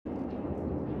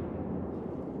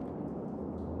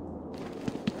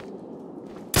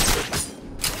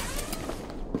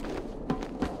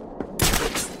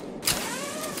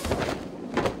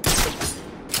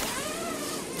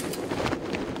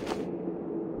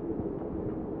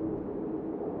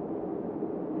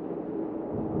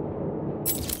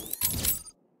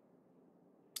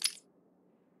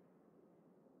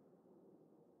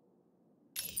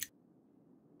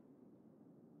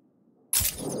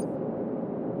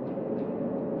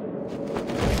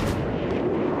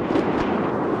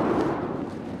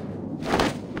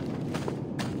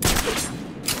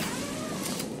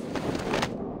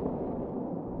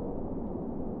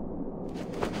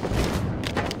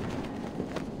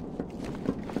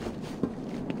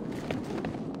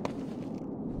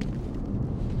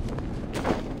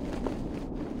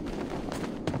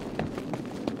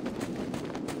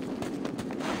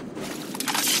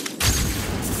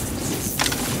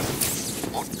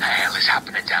The hell is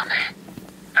happening down there?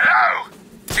 Hello?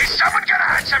 Is someone gonna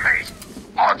answer me?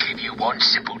 I'll give you one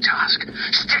simple task.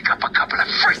 Stick up a couple of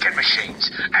freaking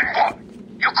machines. And what?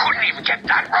 You couldn't even get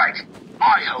that right?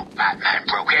 I hope Batman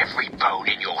broke every bone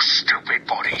in your stupid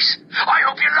bodies. I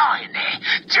hope you're lying there,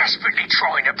 desperately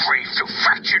trying to breathe through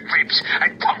fractured ribs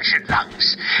and punctured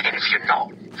lungs. And if you're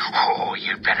not, oh,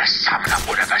 you'd better summon up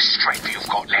whatever strength you've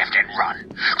got left and run.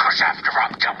 'Cause after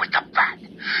I'm done with the Bat,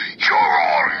 you're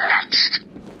all next.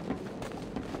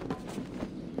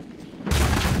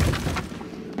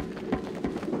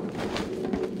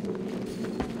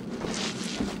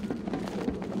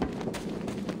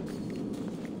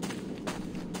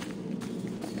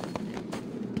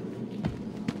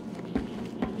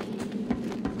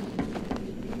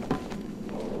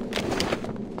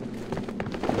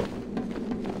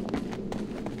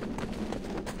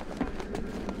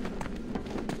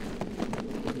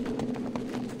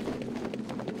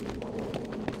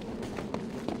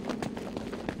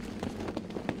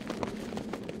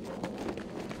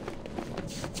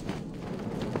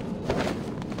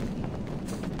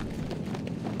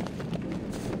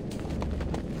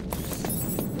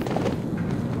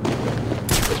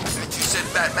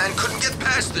 Batman couldn't get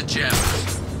past the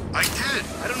gems. I did.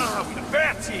 I don't know how the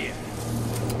Bat's here.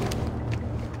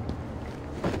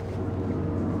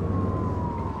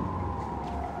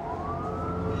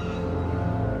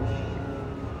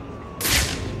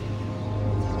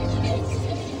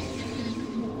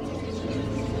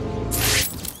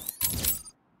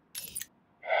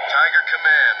 Tiger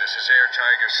Command, this is Air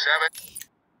Tiger 7.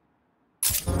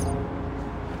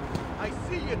 I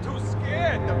see you're too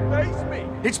scared to face me.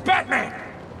 It's Batman!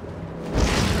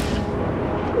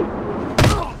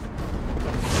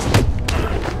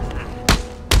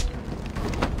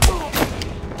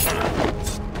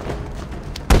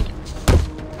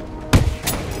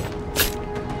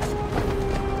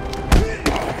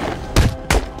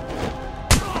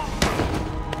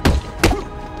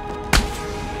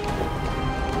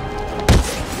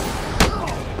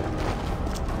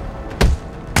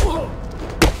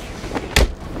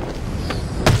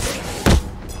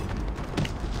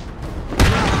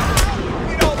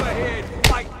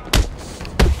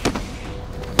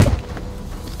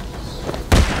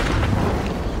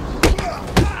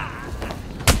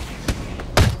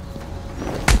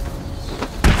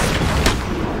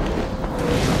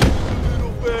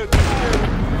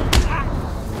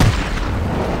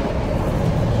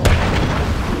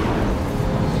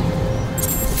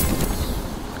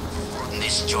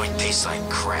 This joint tastes like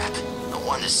crap. No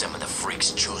wonder some of the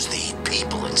freaks choose to eat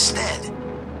people instead.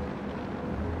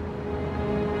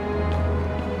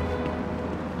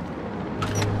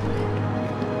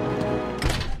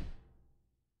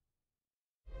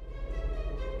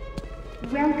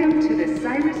 Welcome to the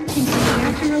Cyrus Pinky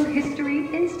Natural History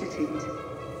Institute.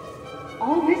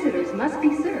 All visitors must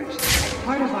be searched as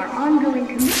part of our ongoing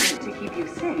commitment to keep you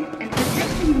safe and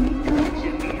protect the unique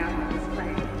collection we have on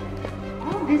display.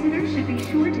 All visitors should be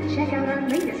sure to check out our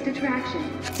latest attraction,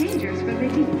 Dangers from the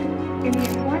Deep, in the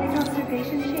Aquatic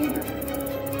Observation Chamber.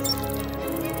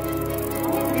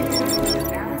 All visitors with a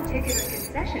valid ticket or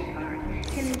concession card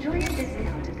can enjoy a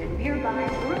discount at the nearby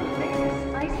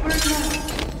world-famous Iceberg Lounge.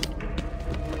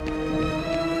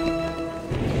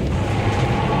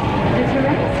 The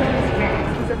Tyrannosaurus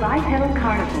Rex was a bipedal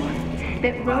carnivore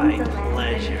that roamed the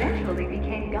land and eventually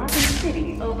became Gotham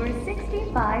City over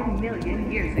 65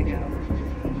 million years ago.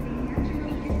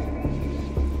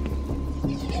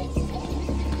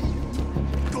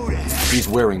 He's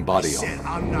wearing body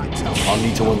armor. I'll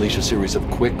need to unleash a series of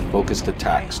quick, focused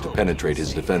attacks to penetrate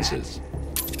his defenses.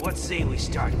 What say we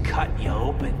start cutting you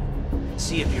open?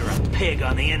 See if you're a pig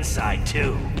on the inside,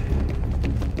 too.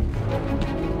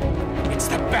 It's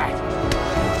the Bat!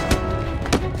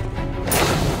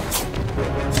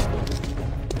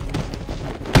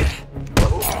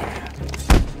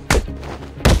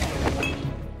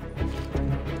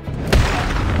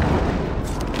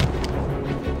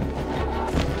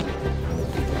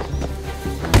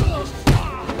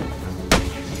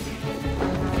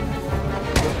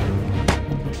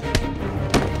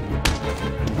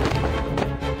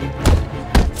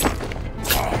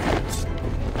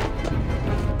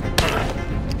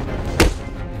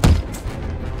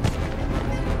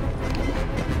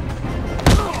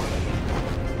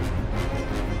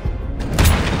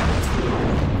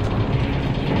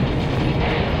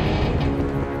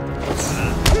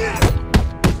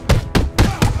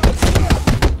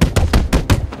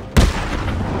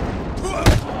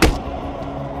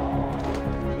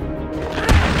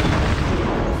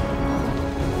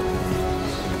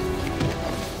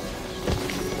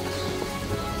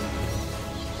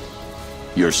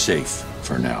 You're safe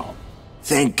for now.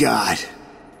 Thank God.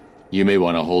 You may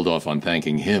want to hold off on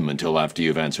thanking him until after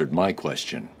you've answered my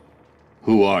question.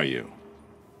 Who are you?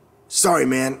 Sorry,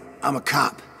 man. I'm a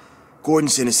cop. Gordon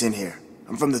sent us in here.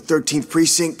 I'm from the 13th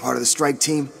Precinct, part of the strike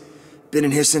team. Been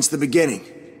in here since the beginning.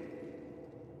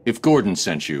 If Gordon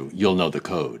sent you, you'll know the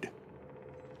code.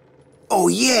 Oh,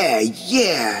 yeah.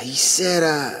 He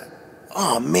said,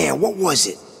 oh, man, what was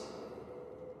it?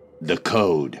 The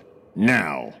code.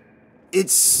 Now.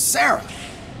 It's Sarah.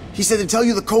 He said to tell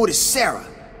you the code is Sarah.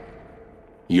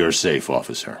 You're safe,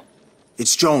 officer.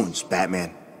 It's Jones,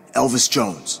 Batman. Elvis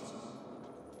Jones.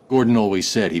 Gordon always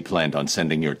said he planned on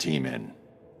sending your team in.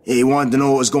 Yeah, he wanted to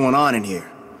know what was going on in here.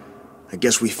 I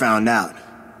guess we found out.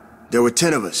 There were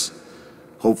 10 of us.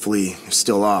 Hopefully, there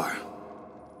still are.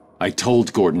 I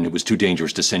told Gordon it was too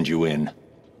dangerous to send you in.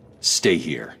 Stay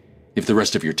here. If the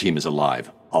rest of your team is alive,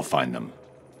 I'll find them.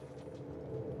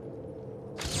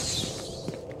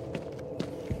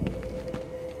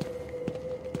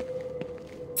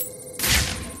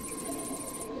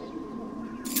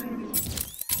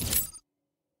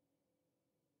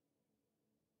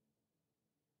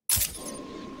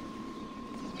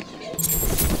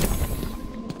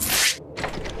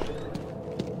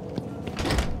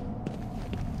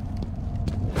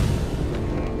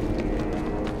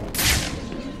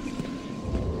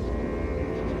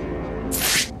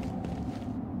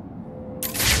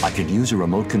 I could use a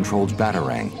remote-controlled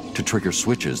batarang to trigger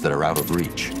switches that are out of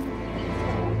reach.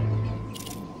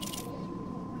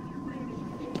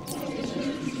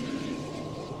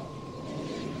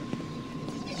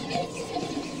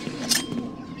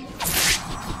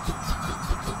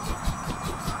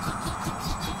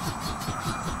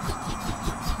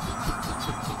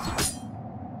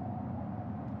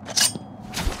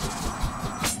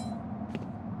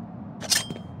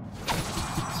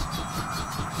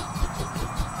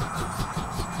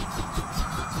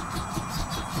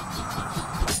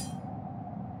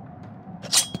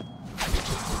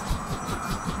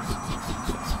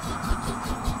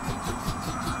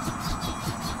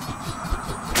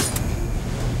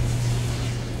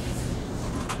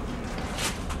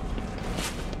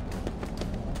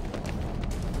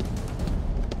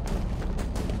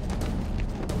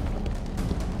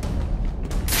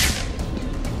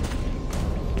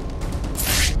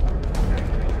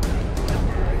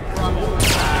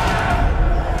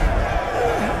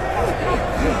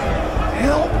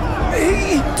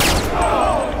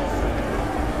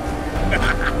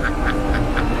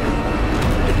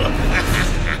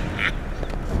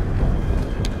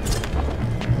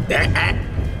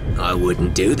 I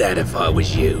wouldn't do that if I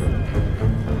was you.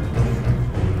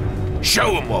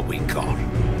 Show them what we got.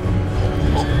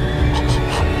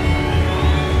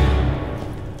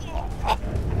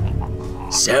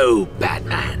 So,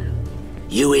 Batman,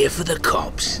 you here for the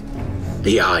cops,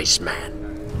 the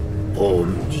Iceman, or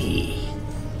me?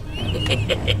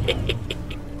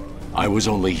 I was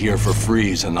only here for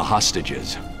Freeze and the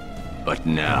hostages. But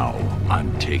now,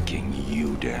 I'm taking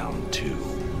you down too.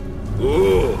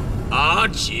 Ooh,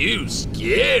 aren't you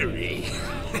scary?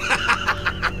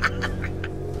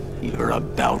 You're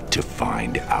about to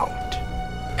find out.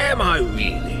 Am I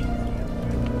really?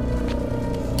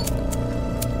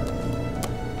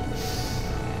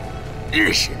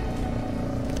 Listen,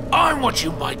 I'm what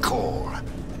you might call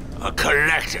a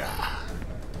collector.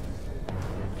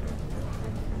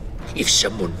 If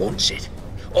someone wants it,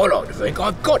 I like to think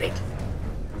I've got it.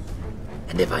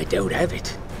 And if I don't have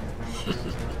it,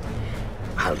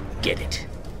 I'll get it.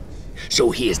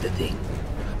 So here's the thing.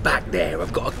 Back there,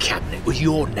 I've got a cabinet with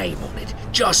your name on it,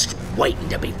 just waiting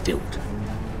to be filled.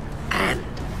 And,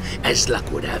 as luck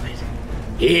would have it,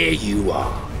 here you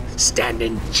are,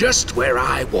 standing just where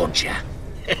I want you.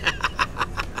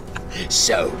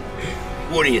 So,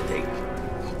 what do you think?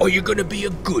 Are you gonna be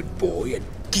a good boy and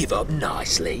give up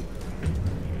nicely?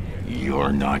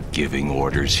 You're not giving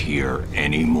orders here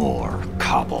anymore,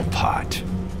 Cobblepot.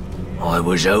 I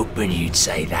was hoping you'd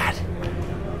say that.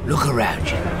 Look around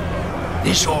you.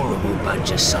 This horrible bunch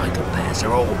of psychopaths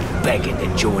are all begging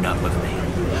to join up with me.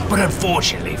 But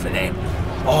unfortunately for them,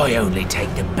 I only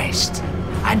take the best.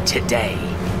 And today,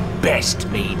 best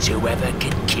means whoever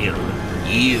can kill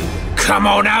you. Come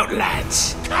on out,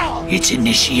 lads. It's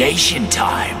initiation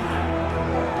time.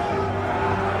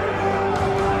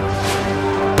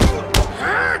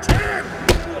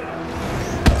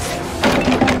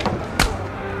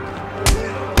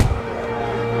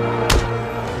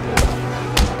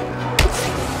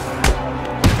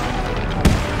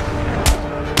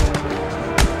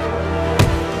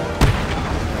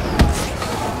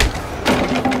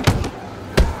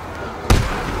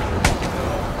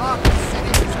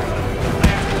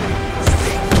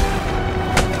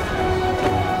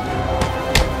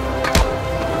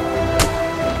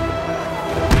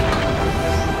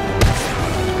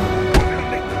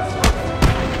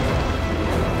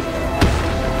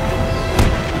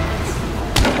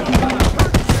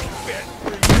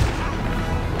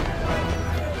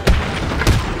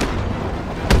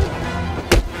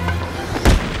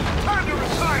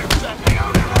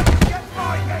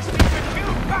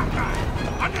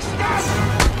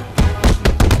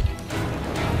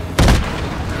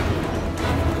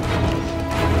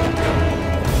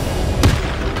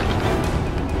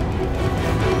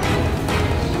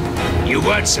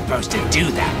 weren't supposed to do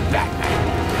that, Batman.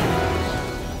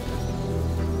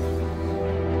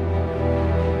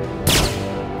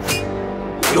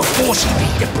 You're forcing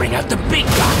me to bring out the big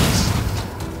guns.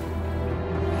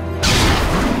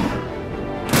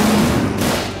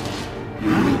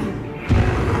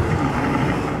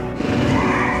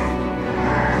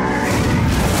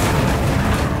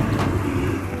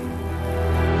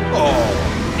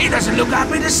 Oh, he doesn't look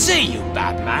happy to see you,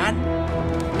 Batman.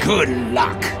 Good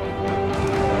luck.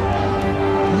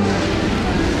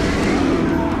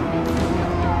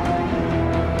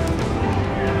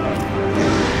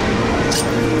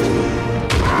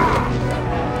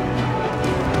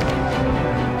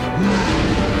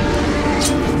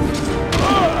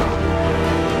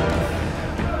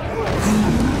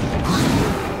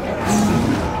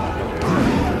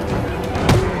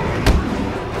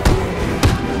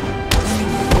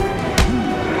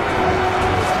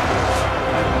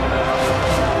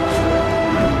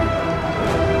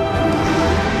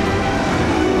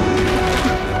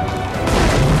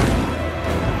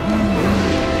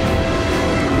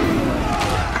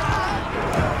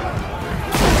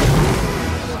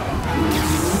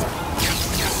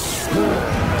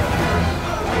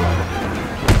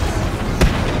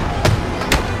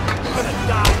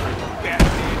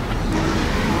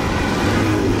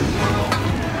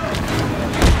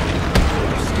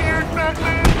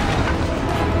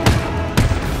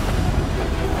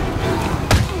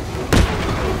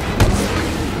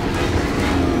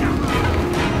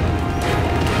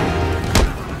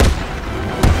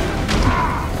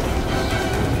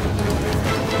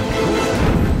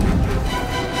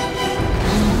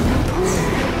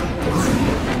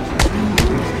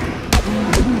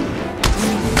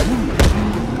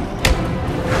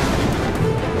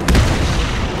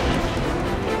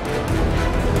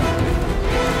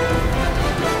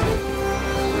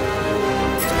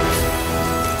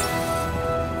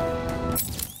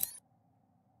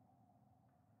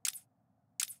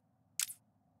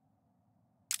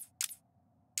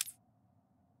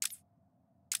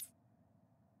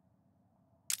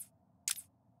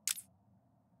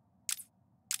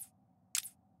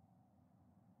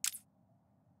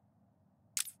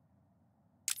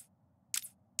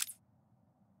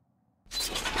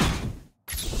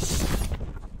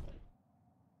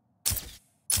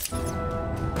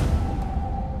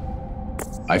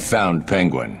 I found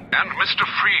Penguin. And Mr.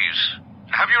 Freeze,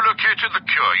 have you located the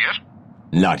cure yet?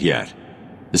 Not yet.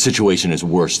 The situation is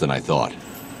worse than I thought.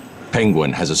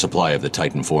 Penguin has a supply of the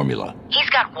Titan formula. He's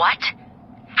got what?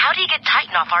 How do you get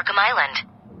Titan off Arkham Island?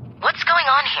 What's going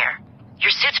on here?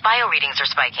 Your suit's bio-readings are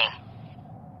spiking.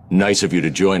 Nice of you to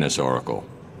join us, Oracle.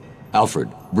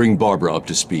 Alfred, bring Barbara up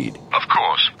to speed. Of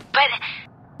course. But...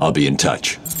 I'll be in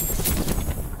touch.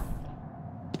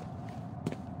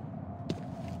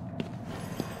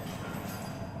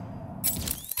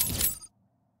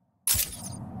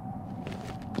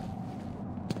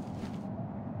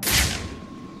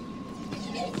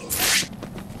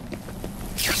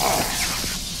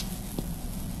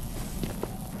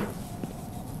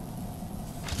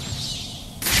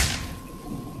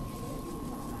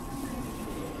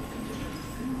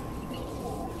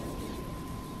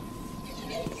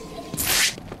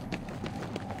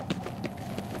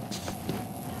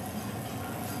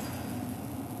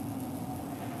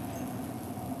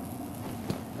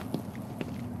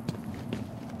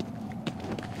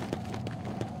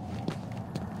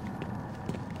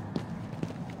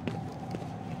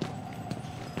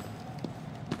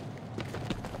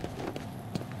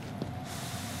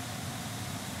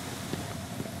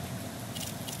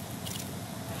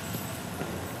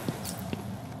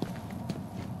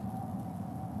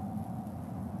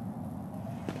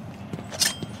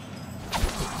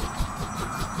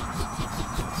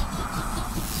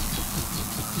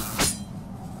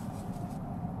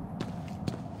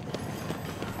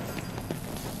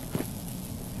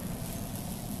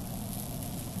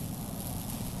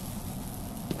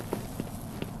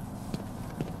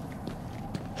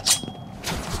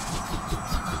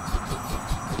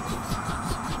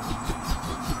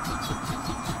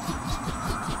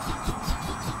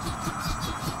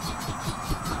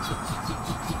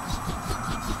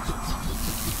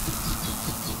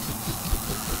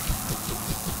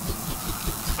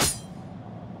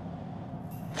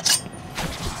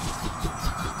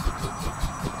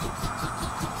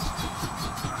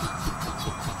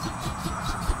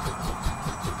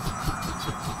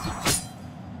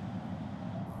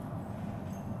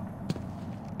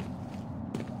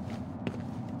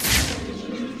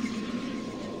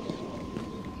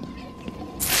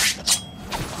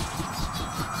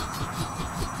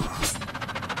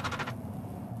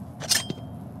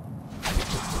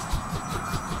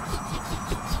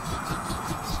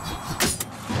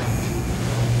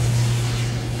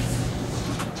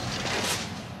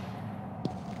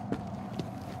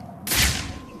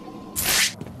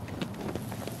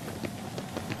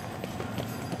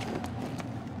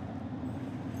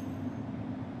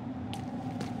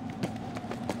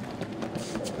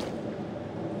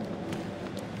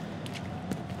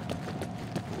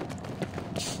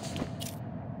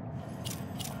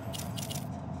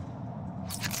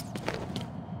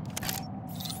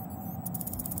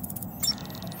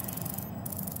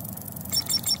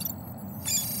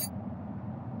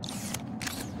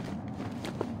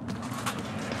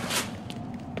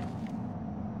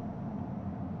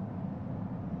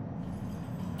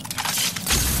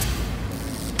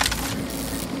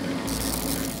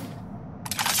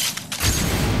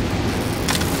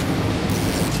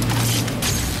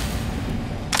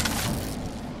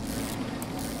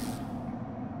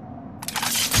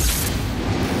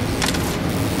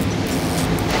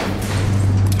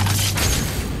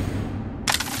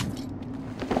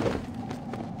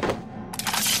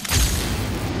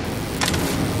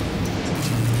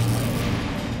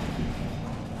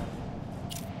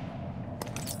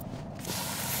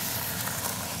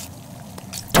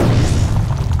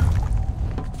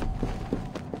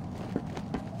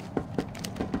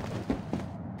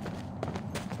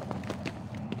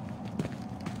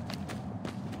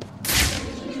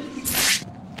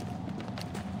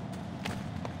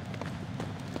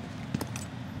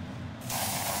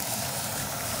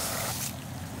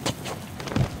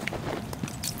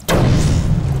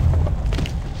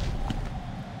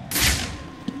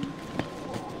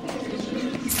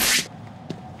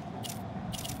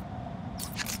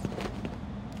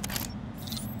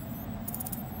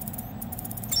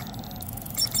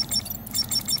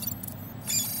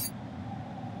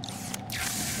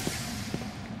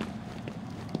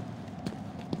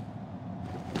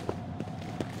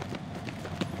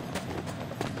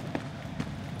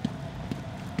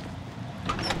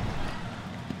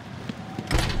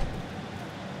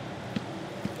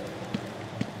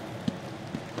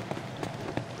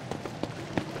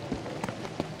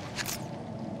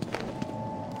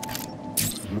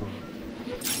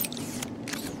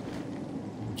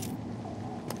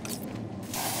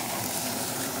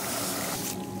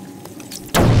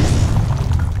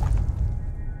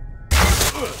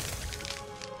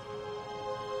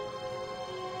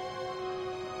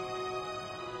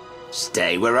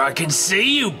 Stay where I can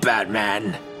see you,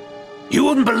 Batman. You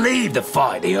wouldn't believe the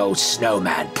fight the old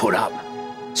snowman put up.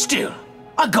 Still,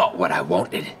 I got what I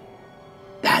wanted.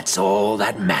 That's all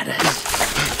that matters.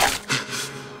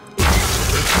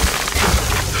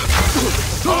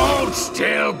 Hold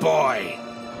still, boy.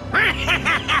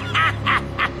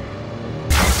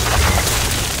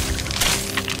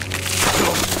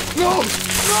 No!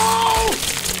 No!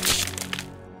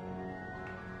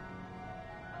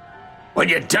 When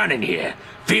you're done in here,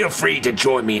 feel free to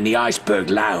join me in the Iceberg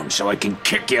Lounge so I can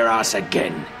kick your ass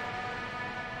again.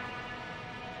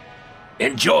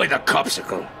 Enjoy the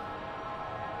copsicle.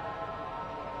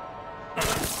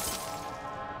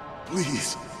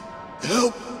 Please,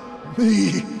 help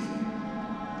me.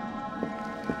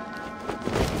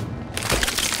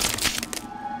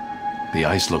 The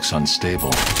ice looks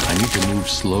unstable. I need to move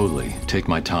slowly. Take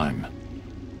my time.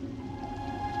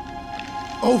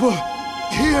 Over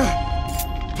here,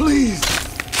 please.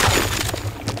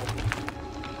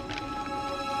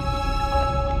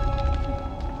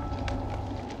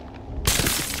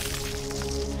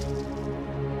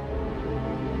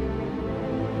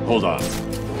 Hold on.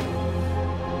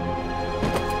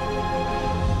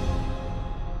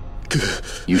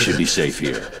 You should be safe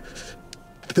here.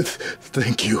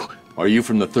 Thank you. Are you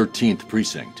from the 13th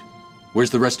precinct? Where's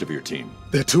the rest of your team?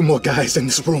 There are 2 more guys in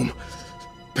this room.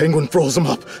 Penguin froze them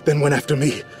up, then went after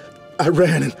me. I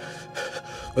ran and...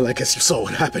 well, I guess you saw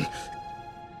what happened.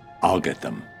 I'll get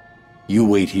them. You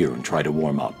wait here and try to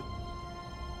warm up.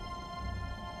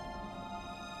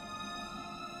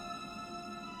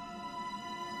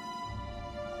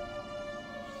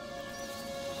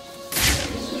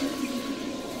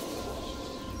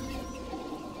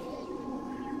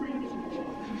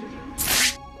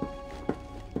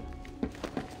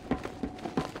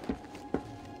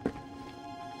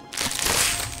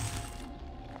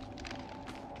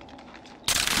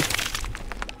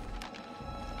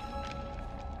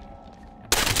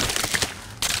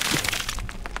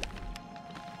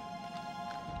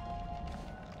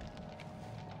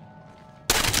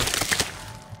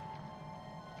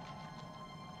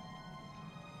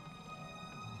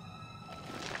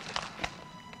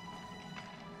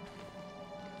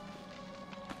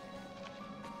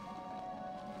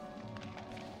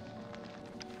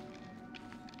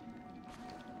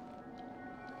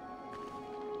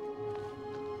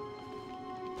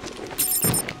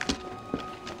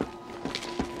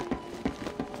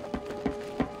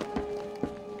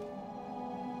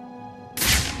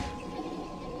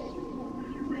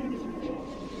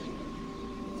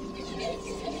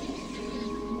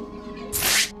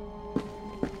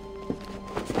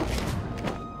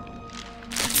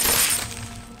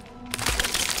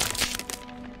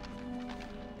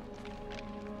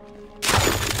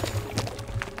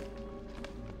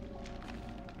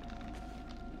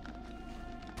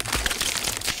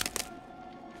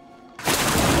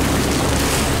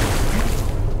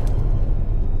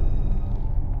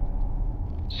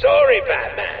 Sorry,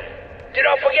 Batman. Did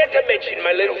I forget to mention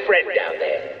my little friend down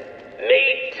there?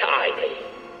 Meet Tiny.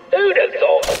 Who'd have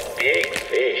thought a big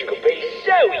fish could be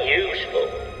so useful?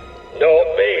 Not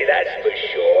me, that's for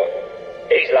sure.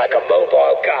 He's like a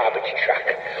mobile garbage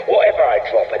truck. Whatever I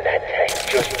drop in that tank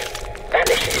just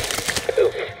vanishes.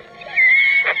 Poof.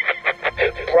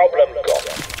 Problem gone.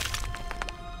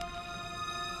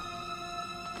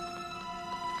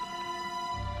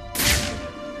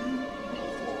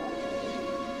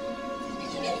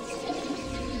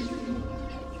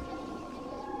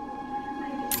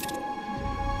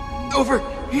 Over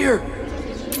here.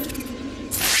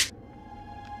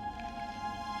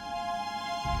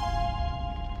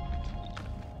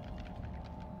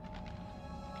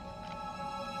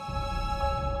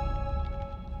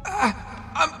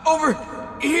 I'm over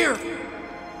here.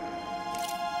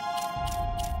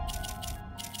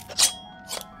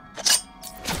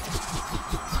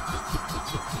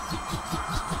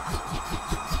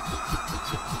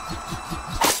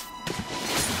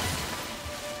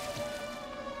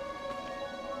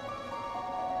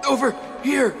 Over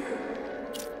here.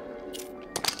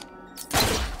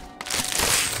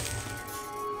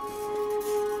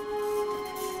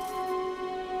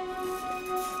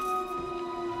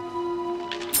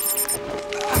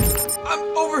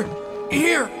 I'm over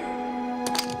here.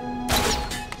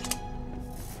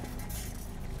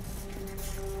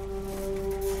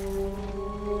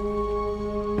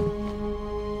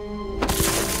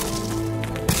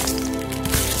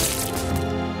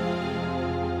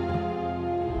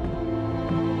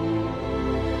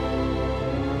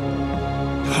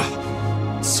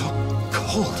 So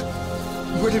cold.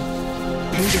 Where did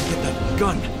Peter get that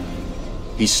gun?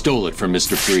 He stole it from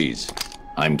Mr. Freeze.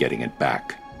 I'm getting it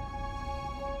back.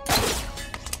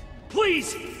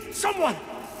 Please! Someone!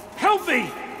 Help me!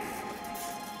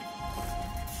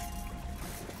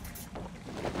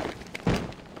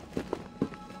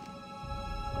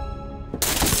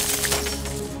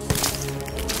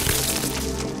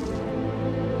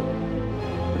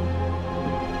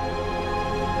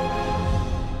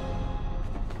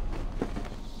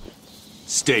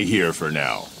 Stay here for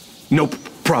now. No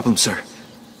problem, sir.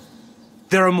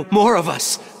 There are more of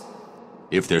us.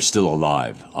 If they're still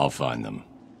alive, I'll find them.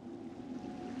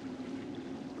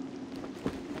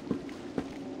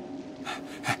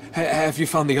 Have you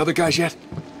found the other guys yet?